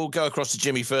 Well, we'll go across to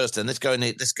Jimmy first, and let's go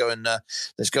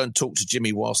and talk to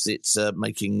Jimmy whilst it's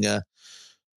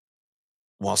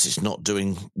whilst it's not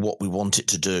doing what we want it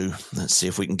to do. Let's see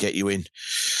if we can get you in.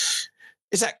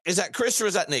 Is that Chris or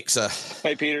is that Nick, sir?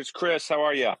 Hey, Peter, it's Chris. How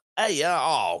are you? Hey,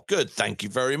 good. Thank you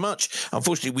very much.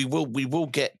 Unfortunately, we will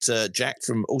get Jack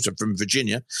from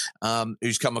Virginia,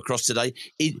 who's come across today,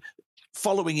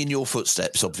 following in your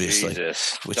footsteps, obviously.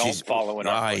 Jesus, don't follow in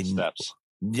our footsteps.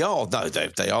 Yeah, no,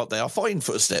 they are fine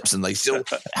footsteps, and they still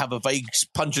have a vague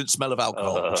pungent smell of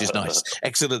alcohol, which is nice.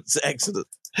 Excellent.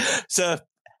 So,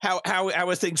 how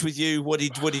are things with you? What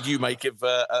did you make of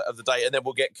the day? And then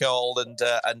we'll get Carl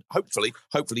and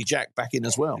hopefully Jack back in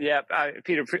as well. Yeah,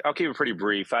 Peter, I'll keep it pretty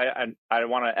brief. I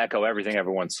want to echo everything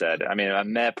everyone said. I mean, a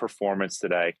meh performance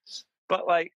today, but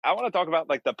I want to talk about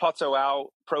the Putzo out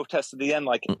protest at the end.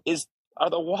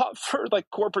 Are the Watford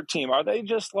corporate team? Are they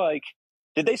just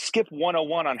did they skip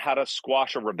 101 on how to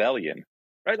squash a rebellion?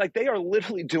 Right? They are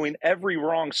literally doing every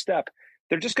wrong step.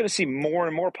 They're just going to see more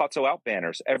and more Putzo out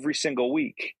banners every single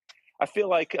week. I feel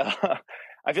like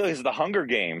it's the Hunger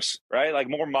Games, right?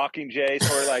 More Mockingjays,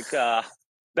 or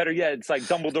better yet, it's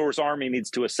Dumbledore's army needs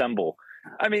to assemble.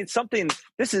 I mean,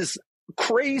 this is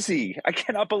crazy. I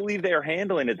cannot believe they are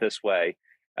handling it this way.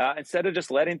 Instead of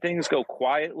just letting things go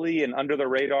quietly and under the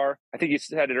radar. I think you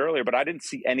said it earlier, but I didn't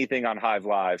see anything on Hive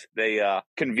Live. They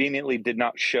conveniently did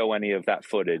not show any of that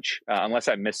footage, unless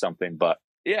I missed something. But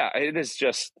yeah, it is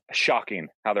just shocking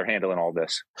how they're handling all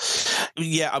this.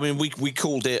 Yeah, I mean, we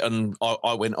called it, and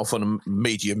I went off on a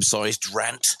medium-sized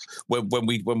rant when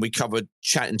we covered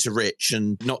chatting to Rich,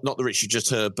 and not the Rich you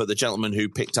just heard, but the gentleman who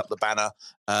picked up the banner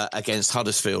against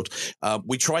Huddersfield.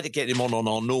 We tried to get him on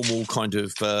our normal kind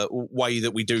of way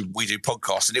that we do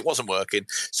podcasts, and it wasn't working.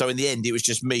 So in the end, it was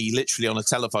just me literally on a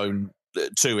telephone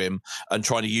to him and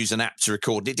trying to use an app to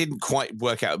record. It didn't quite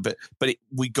work out, but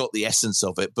we got the essence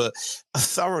of it. But a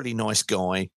thoroughly nice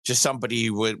guy, just somebody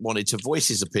who wanted to voice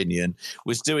his opinion,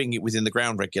 was doing it within the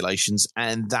ground regulations,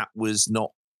 and that was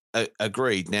not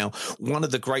agreed. Now, one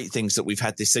of the great things that we've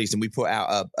had this season, we put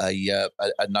out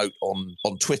a note on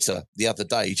Twitter the other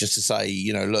day just to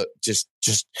say, look, just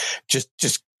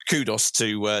kudos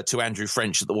to Andrew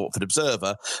French at the Watford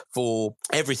Observer for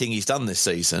everything he's done this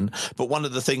season. But one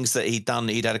of the things that he'd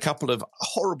had a couple of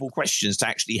horrible questions to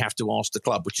actually have to ask the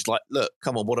club, which is look,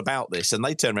 come on, what about this? And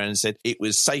they turned around and said it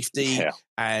was safety,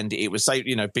 and it was safe,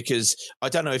 because I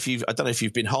don't know if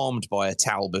you've been harmed by a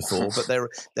towel before, but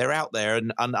they're out there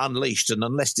and unleashed. And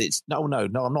unless it's no,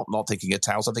 I'm not thinking of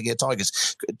towels. I'm thinking of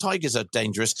tigers. Tigers are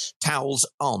dangerous. Towels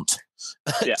aren't.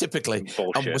 Yeah, typically.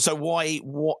 So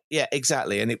what? Yeah,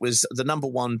 exactly. And it was the number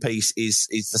one piece is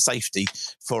the safety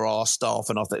for our staff.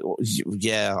 And I thought,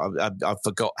 I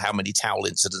forgot how many towel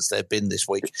incidents there have been this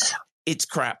week. It's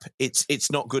crap.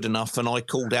 It's not good enough. And I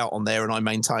called out on there, and I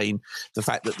maintain the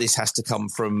fact that this has to come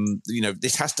from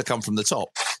the top.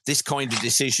 This kind of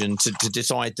decision to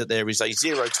decide that there is a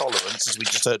zero tolerance, as we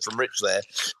just heard from Rich there,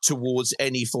 towards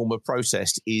any form of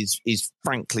protest is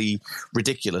frankly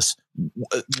ridiculous.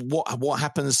 What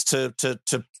happens to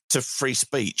free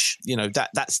speech?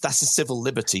 That's a civil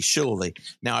liberty, surely.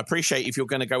 Now, I appreciate if you're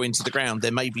going to go into the ground,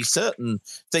 there may be certain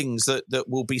things that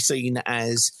will be seen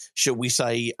as, shall we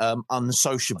say,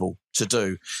 unsociable to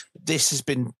do. This has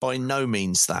been by no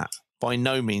means that. By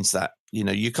no means that.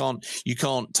 You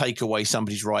can't take away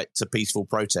somebody's right to peaceful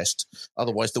protest.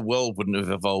 Otherwise, the world wouldn't have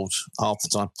evolved half the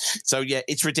time. So, yeah,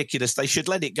 it's ridiculous. They should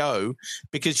let it go,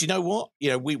 because you know what?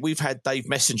 We've had Dave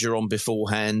Messenger on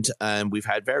beforehand, and we've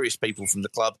had various people from the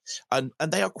club, and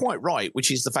they are quite right, which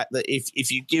is the fact that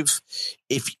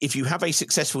if you have a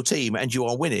successful team and you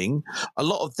are winning, a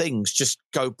lot of things just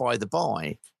go by the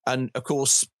by. And of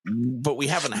course, but we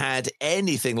haven't had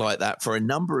anything like that for a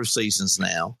number of seasons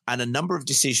now, and a number of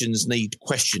decisions need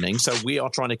questioning. So we are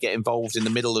trying to get involved in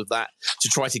the middle of that to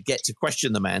try to get to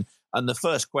question the man. And the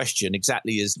first question,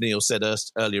 exactly as Neil said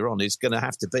earlier on, is going to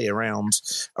have to be around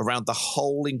the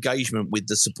whole engagement with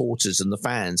the supporters and the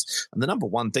fans. And the number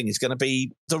one thing is going to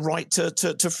be the right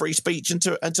to free speech and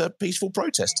to peaceful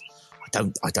protest.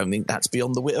 I don't think that's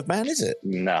beyond the wit of man, is it?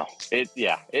 No.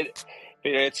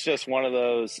 It's just one of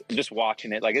those, just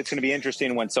watching it. Like, it's going to be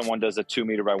interesting when someone does a 2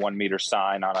 meter by 1 meter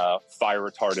sign on a fire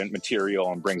retardant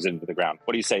material and brings it into the ground.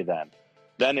 What do you say then?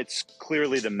 Then it's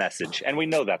clearly the message. And we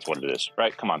know that's what it is,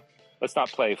 right? Come on. Let's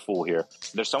not play a fool here.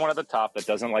 There's someone at the top that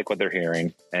doesn't like what they're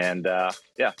hearing. And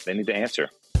they need to answer.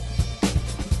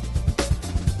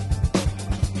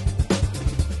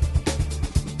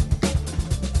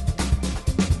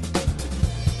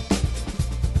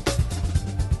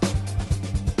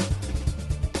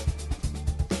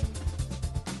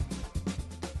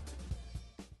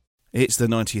 It's the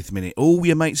 90th minute. All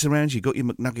your mates around, you got your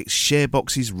McNuggets share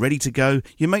boxes ready to go.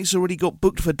 Your mates already got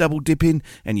booked for double dipping,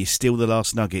 and you steal the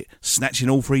last nugget, snatching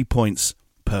all 3 points.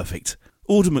 Perfect.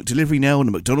 Order McDelivery now on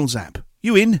the McDonald's app.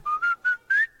 You in?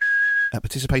 At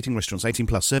participating restaurants, 18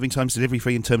 plus, serving times, delivery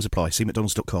free and terms apply. See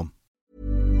mcdonalds.com.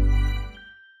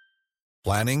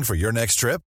 Planning for your next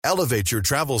trip? Elevate your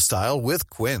travel style with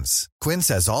Quince. Quince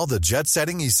has all the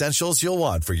jet-setting essentials you'll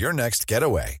want for your next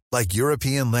getaway, like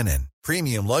European linen,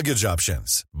 premium luggage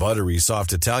options, buttery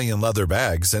soft Italian leather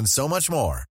bags, and so much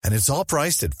more. And it's all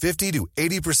priced at 50 to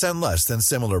 80% less than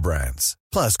similar brands.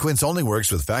 Plus, Quince only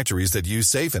works with factories that use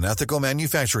safe and ethical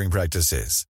manufacturing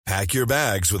practices. Pack your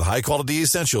bags with high-quality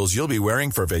essentials you'll be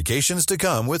wearing for vacations to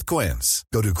come with Quince.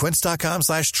 Go to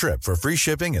quince.com/trip for free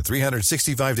shipping and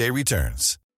 365-day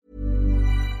returns.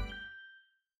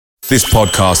 This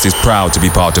podcast is proud to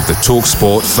be part of the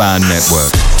TalkSport Fan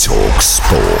Network.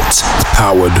 TalkSport.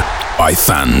 Powered by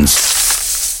fans.